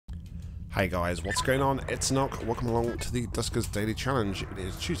Hey guys, what's going on? It's Nock. Welcome along to the Duskers Daily Challenge. It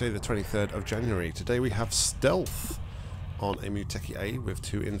is Tuesday the 23rd of January. Today we have Stealth on a Muteki A with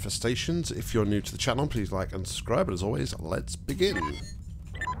 2 infestations. If you're new to the channel, please like and subscribe. But as always, let's begin.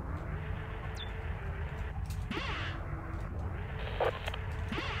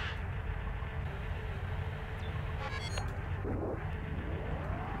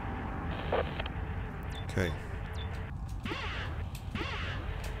 Okay.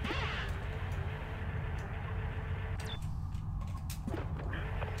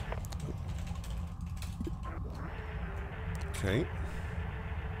 Okay.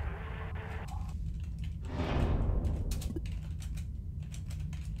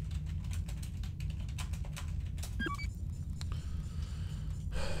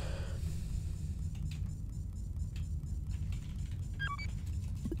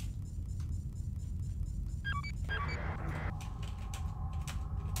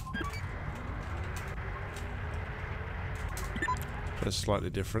 That's slightly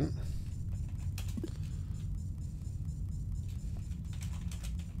different.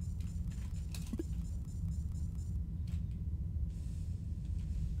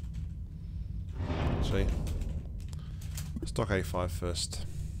 See, let's dock A5 first.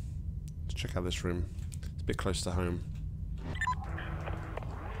 Let's check out this room. It's a bit close to home.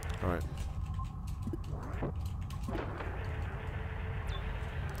 Alright.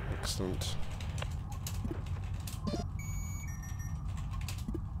 Excellent.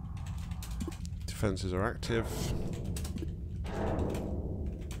 Defences are active.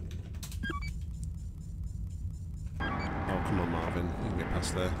 Oh, come on, Marvin. You can get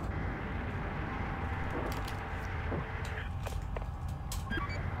past there.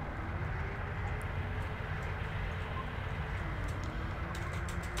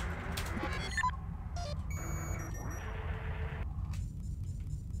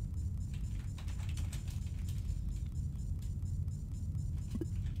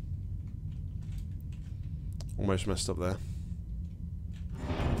 Almost messed up there.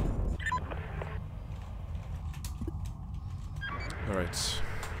 Alright.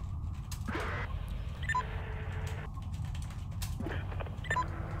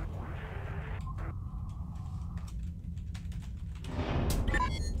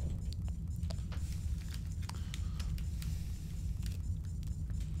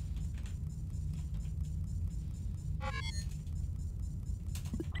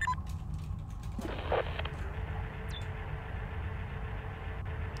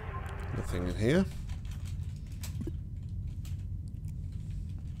 Nothing in here.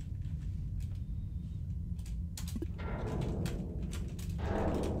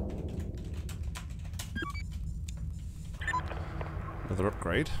 Another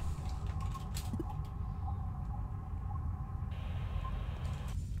upgrade.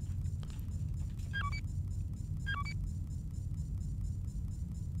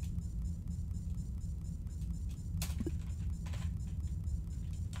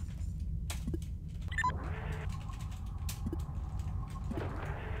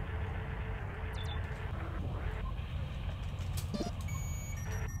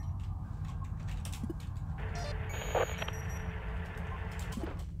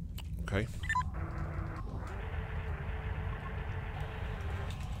 Okay.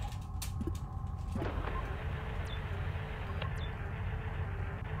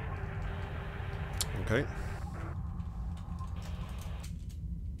 Okay.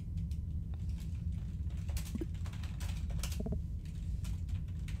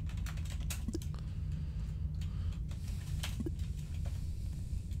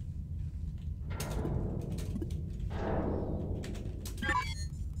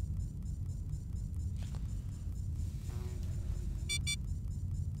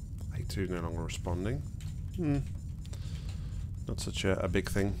 A2 no longer responding. Not such a big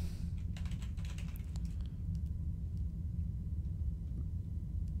thing.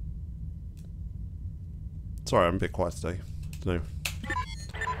 Sorry, I'm a bit quiet today. Don't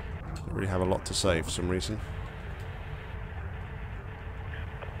really have a lot to say for some reason.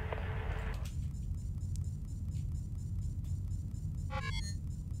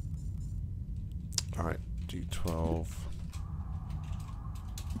 Alright, D12.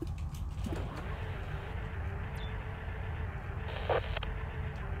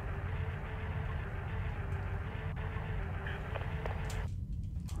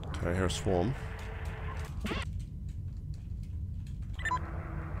 Okay, here's a swarm.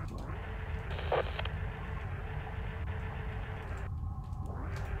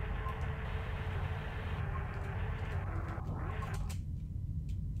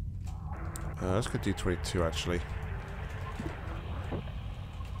 Let's go D22 actually.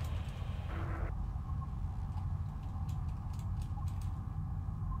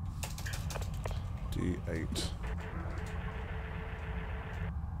 T8.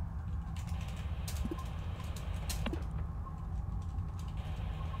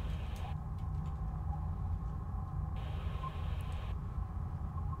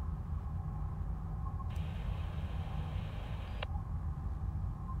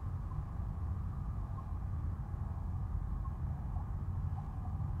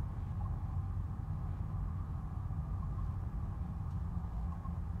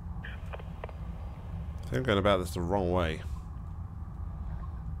 I think I'm going about this the wrong way.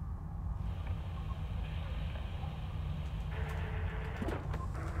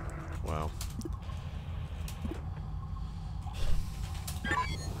 Wow.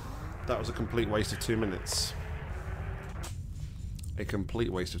 That was a complete waste of 2 minutes. A complete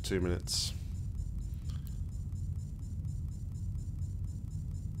waste of 2 minutes.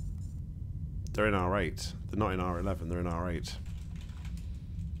 They're in R8. They're not in R11, they're in R8.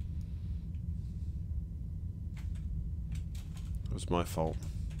 It was my fault.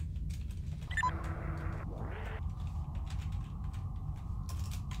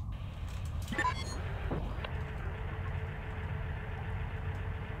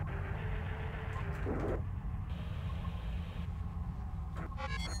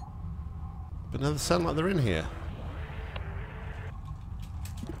 But now they sound like they're in here.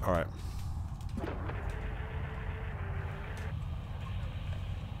 Alright.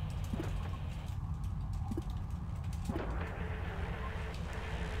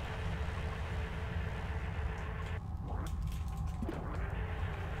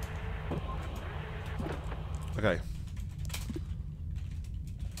 Okay.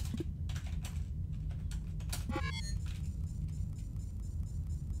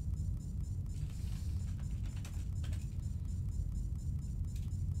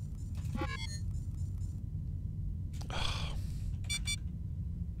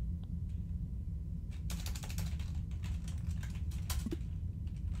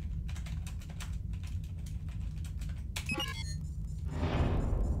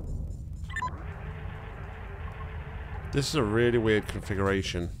 This is a really weird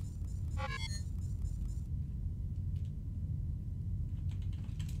configuration.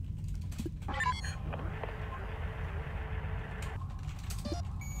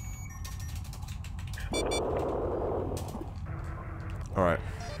 All right.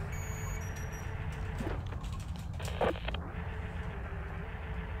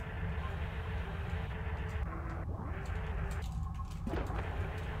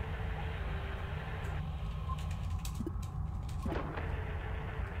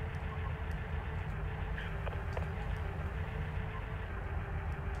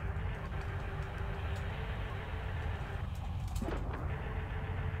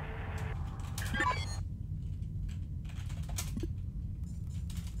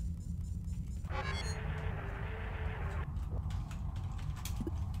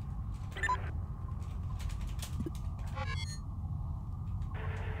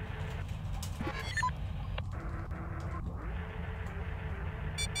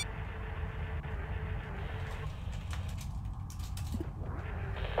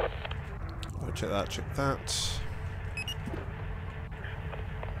 Check that, check that.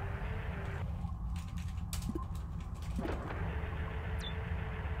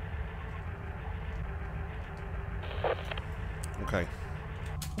 Okay.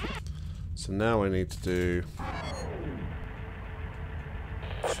 So now we need to do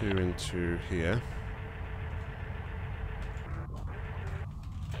 2 into here.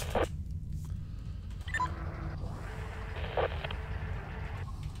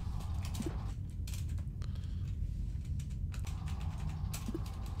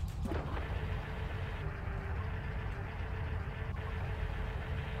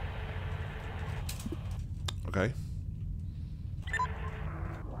 Okay.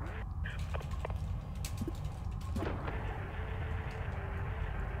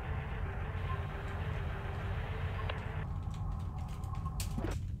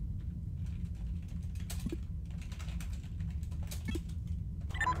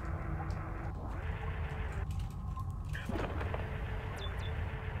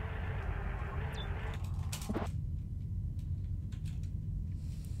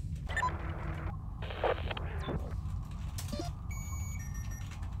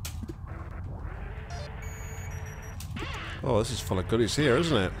 Oh, this is full of goodies here,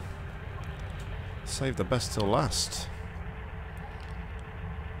 isn't it? Save the best till last.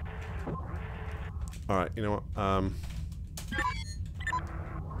 Alright, you know what? Oh.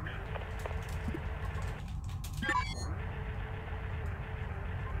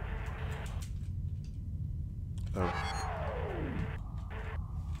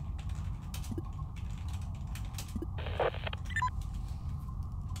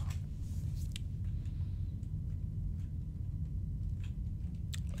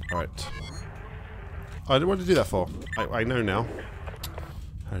 Alright. Oh, what did I do that for? I know now.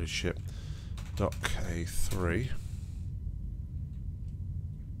 Holy shit. Dock A3.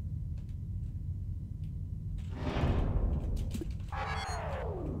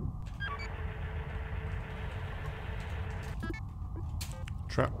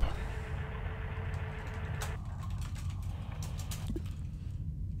 Trap.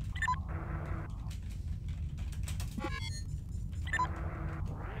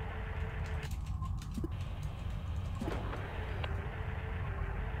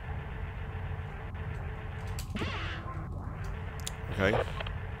 Okay.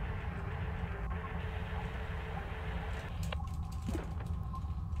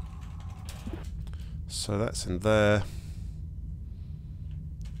 So that's in there.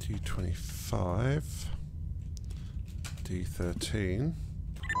 D25. D13.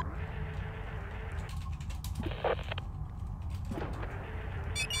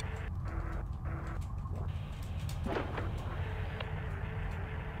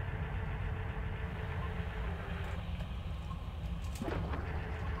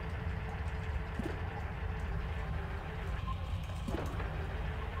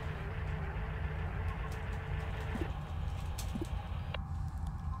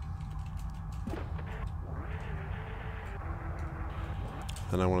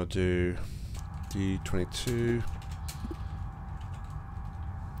 Then I want to do D22.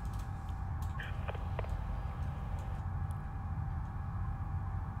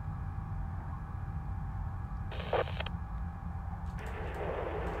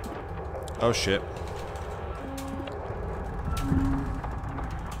 Oh shit.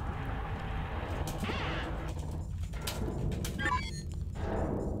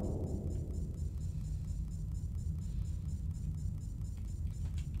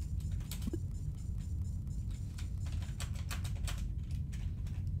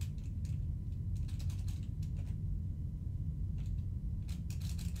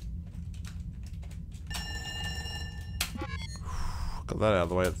 Got that out of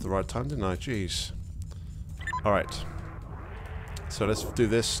the way at the right time, didn't I? Jeez. Alright. So let's do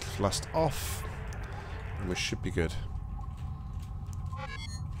this last off, and we should be good.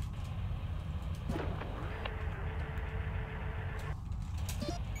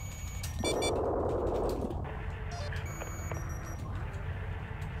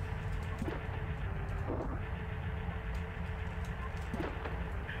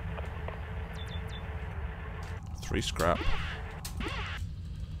 Three scrap.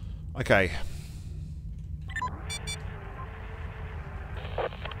 Okay.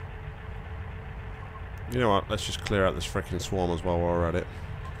 You know what? Let's just clear out this freaking swarm as well while we're at it.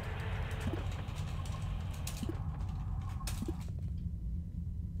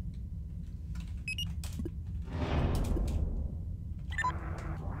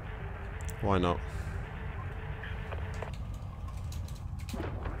 Why not?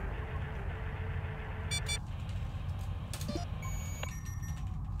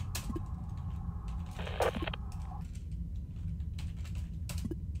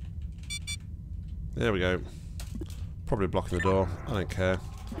 There we go. Probably blocking the door. I don't care.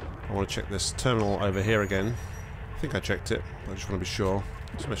 I want to check this terminal over here again. I think I checked it. I just want to be sure.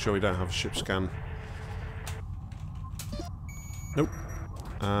 Just make sure we don't have a ship scan. Nope.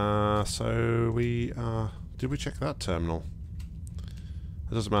 So we did we check that terminal?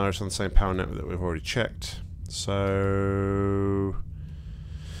 It doesn't matter, it's on the same power network that we've already checked. So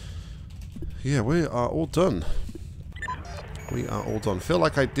yeah, we are all done. We are all done. Feel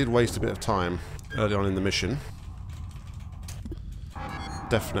like I did waste a bit of time early on in the mission.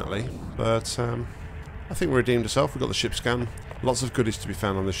 Definitely. But I think we redeemed ourselves. We got the ship scan. Lots of goodies to be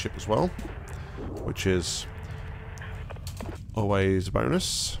found on this ship as well, which is always a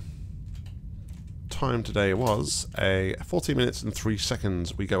bonus. Time today was a 14 minutes and 3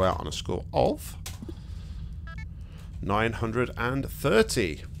 seconds. We go out on a score of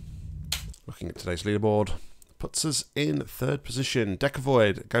 930. Looking at today's leaderboard, puts us in third position.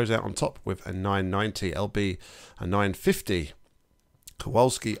 Decavoid goes out on top with a 990. LB a 950.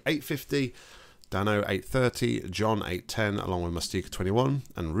 Kowalski 850. Dano 830. John 810 along with Mustika 21.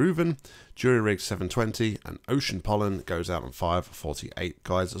 And Reuven, Jury Rig 720. And Ocean Pollen goes out on 548.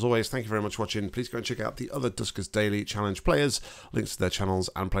 Guys, as always, thank you very much for watching. Please go and check out the other Duskers Daily Challenge players. Links to their channels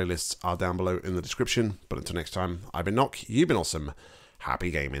and playlists are down below in the description. But until next time, I've been Nock, you've been awesome. Happy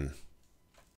gaming.